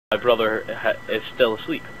My brother is still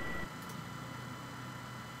asleep.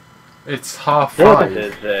 It's 5:30. It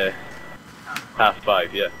is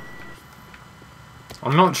 5:30, yeah.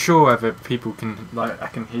 I'm not sure whether people can, like, I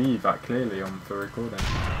can hear you that clearly on the recording.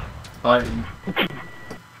 Like,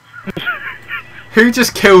 who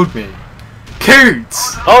just killed me?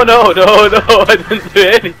 COUTTS! Oh no, I didn't do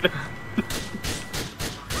anything.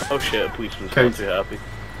 Oh shit, a policeman's not too happy.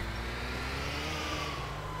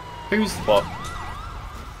 Who's... What?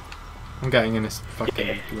 I'm getting in this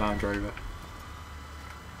fucking Land Rover.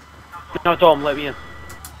 No, Dom, let me in.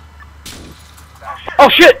 Oh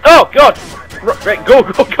shit! Oh god! Right, go, you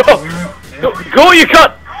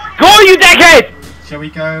cunt! Go, you dickhead! Shall we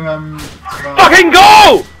go, Fucking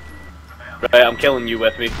go! Right, I'm killing you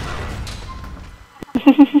with me.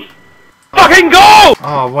 Fucking go!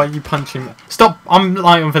 Oh, why are you punching me? Stop! I'm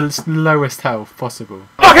like on the lowest health possible.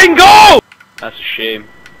 Fucking go! That's a shame.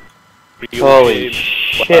 Holy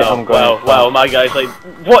shit, I'm going. Wow, my guy's like,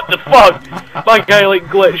 what the fuck? My guy like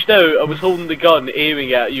glitched out. I was holding the gun,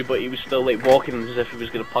 aiming at you, but he was still like walking as if he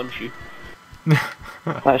was gonna punch you.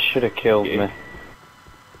 That should have killed me.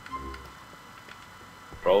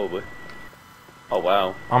 Probably. Oh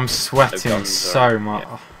wow. I'm sweating so much.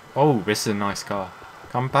 Yeah. Oh, this is a nice car.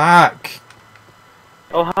 Come back!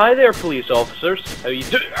 Oh, hi there, police officers. How you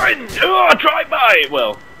doing? Drive by!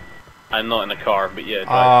 Well, I'm not in a car, but yeah, drive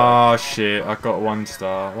by. Oh shit, I got 1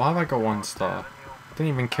 star. Why have I got 1 star? Didn't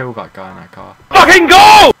even kill that guy in that car. Fucking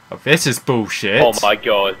go! Oh, this is bullshit. Oh my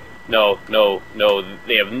god. No,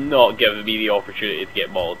 they have not given me the opportunity to get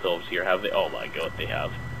Molotovs here, have they? Oh my god, they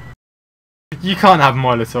have. You can't have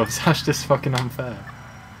Molotovs, that's just fucking unfair.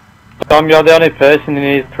 Tom, you're the only person who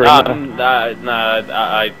needs perimeter.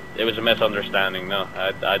 It was a misunderstanding, no.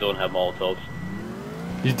 I don't have Molotovs.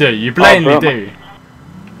 You do, you blatantly do.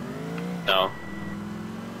 No.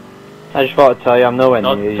 I just thought to tell you, I'm nowhere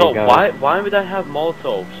near you So guys. why would I have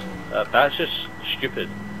Molotovs? That's just stupid.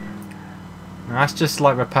 That's just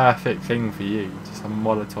like the perfect thing for you, just have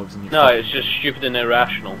Molotovs in your No, it's just stupid and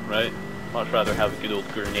irrational, right? Much rather have a good old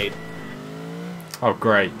grenade. Oh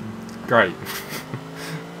great, great.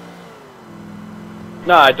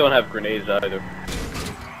 No, I don't have grenades either.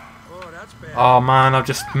 Oh man, I've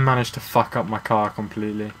just managed to fuck up my car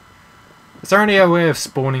completely. Is there any other way of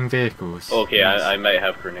spawning vehicles? Okay, I might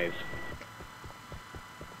have grenades.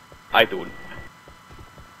 I don't.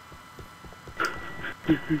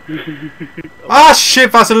 Ah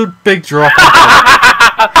shit, that's a big drop.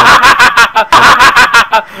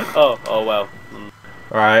 oh wow.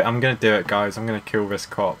 Alright, I'm gonna do it guys, I'm gonna kill this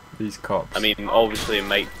cop, these cops. I mean, obviously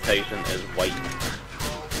Mike Tyson is white.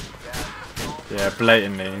 Yeah,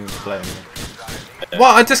 blatantly.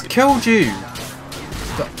 What? I just killed you!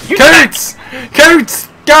 COUTTS! COUTTS!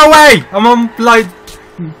 Go away! I'm on like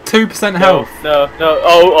 2% health. No.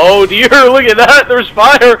 Oh dear, look at that! There's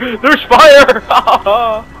fire! There's fire!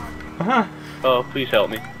 Oh, please help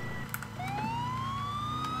me.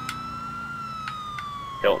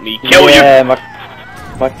 Help me kill you! Yeah,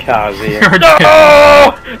 my car's here. No!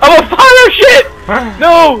 I'm on fire! Shit!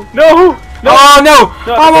 No! Oh no!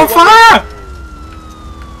 I'm on fire!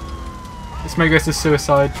 Let's make this a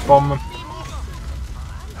suicide bomb.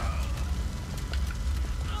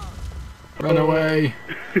 Run away!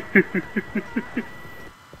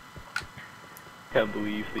 Can't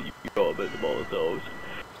believe that you forgot about the Molotovs.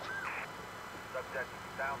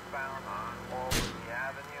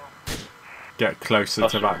 Get closer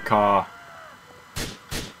to that car.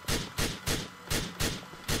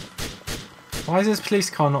 Why is this police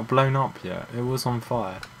car not blown up yet? It was on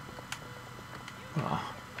fire.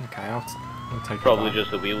 Oh, okay, I'll take it. Probably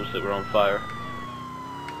just the wheels that were on fire.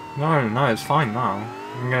 No, it's fine now.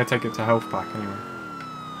 I'm gonna take it to health pack anyway.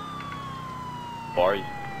 Or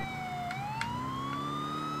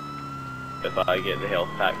if I get the health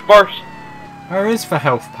pack first. Where is the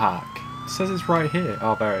health pack? It says it's right here.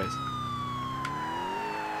 Oh, there it is.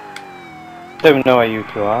 Don't know where you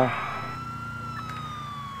two are.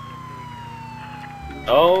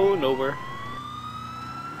 Oh, nowhere.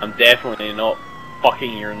 I'm definitely not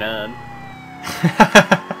fucking your nan.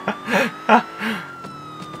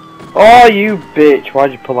 Oh, you bitch!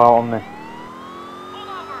 Why'd you pull out on me?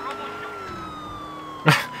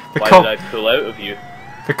 Why did I pull out of you?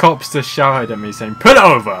 The cops just shouted at me saying, "Pull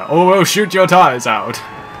over, or we'll shoot your tires out."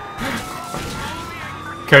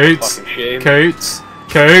 COUTTS, COUTTS,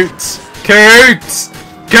 COUTTS, COUTTS,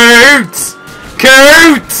 COUTTS,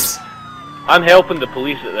 COUTTS. I'm helping the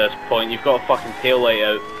police at this point. You've got a fucking tail light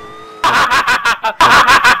out.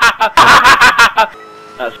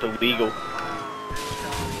 That's illegal.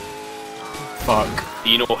 Fuck. Do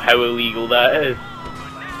you know how illegal that is?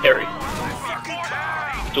 Harry.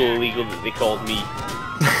 so illegal that they called me.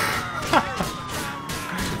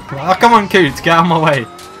 Oh, come on, Coots, get out of my way.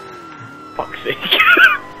 Fuck's sake.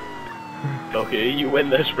 Okay, you win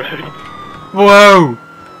this round. Whoa!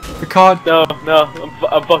 The card. No,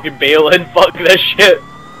 I'm fucking bailing. Fuck this shit.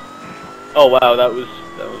 Oh wow, that was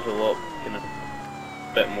a lot,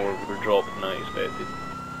 bit more of a drop than I expected.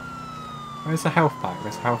 Where's the health pack?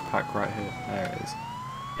 There's a health pack right here. There it is.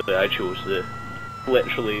 But I chose the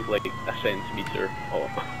literally like a centimetre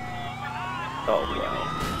off. Oh wow.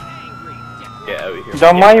 Get out of here.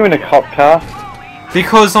 Dom, why are you in a cop car?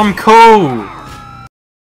 Because I'm cool!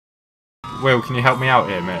 Will, can you help me out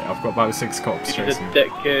here, mate? I've got about 6 cops He's a chasing me.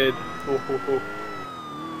 dickhead. Ho ho ho.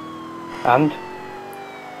 And?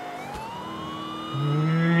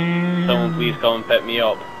 Someone please come and pick me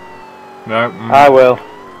up. No. I will.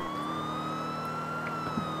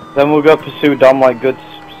 Then we'll go pursue Dom like good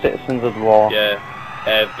citizens of the law. Yeah.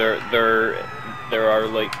 There are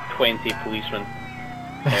like 20 policemen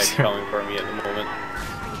coming for me at the moment.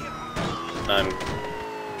 I'm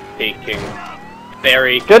taking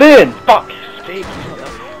very. Get in! Fuck's sake!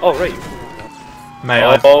 Oh right. Mate,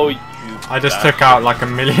 I just bastard. took out like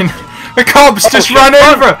 1 million. The cops just shit, ran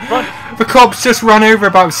over! Run. The cops just ran over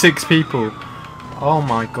about 6 people. Oh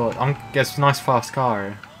my god, it's a nice fast car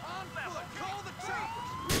here.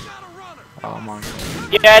 Oh my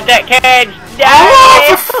god. Yeah, dickhead! No!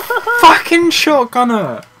 Oh, fucking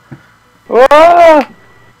shotgunner! Ah!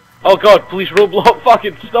 Oh god, police roadblock,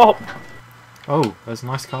 fucking stop! Oh, there's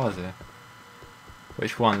nice cars here.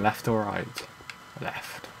 Which one, left or right?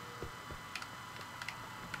 Left.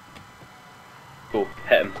 Go,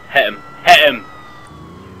 hit him, hit him, hit him!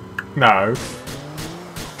 No.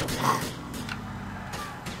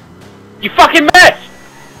 You fucking missed!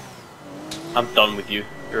 I'm done with you.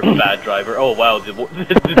 You're a bad driver. Oh wow, the door. Oh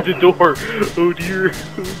dear. Oh dear.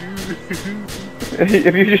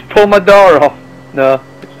 If you just pull my door off. No,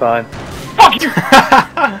 it's fine. Fuck you!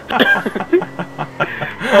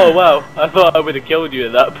 Oh wow, I thought I would have killed you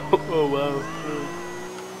at that point. Oh wow.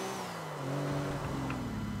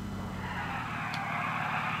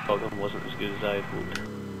 Fucking wasn't as good as I hoped.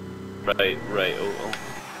 Right, oh.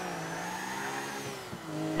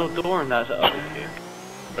 No door and that's it. Oh, okay.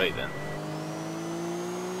 Right then.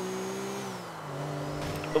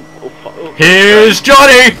 Oh fuck. Oh, Here's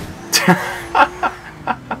Johnny!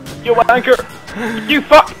 you wanker! You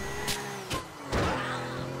fuck!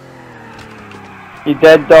 You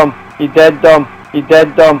dead dumb. You dead dumb. You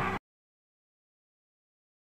dead dumb.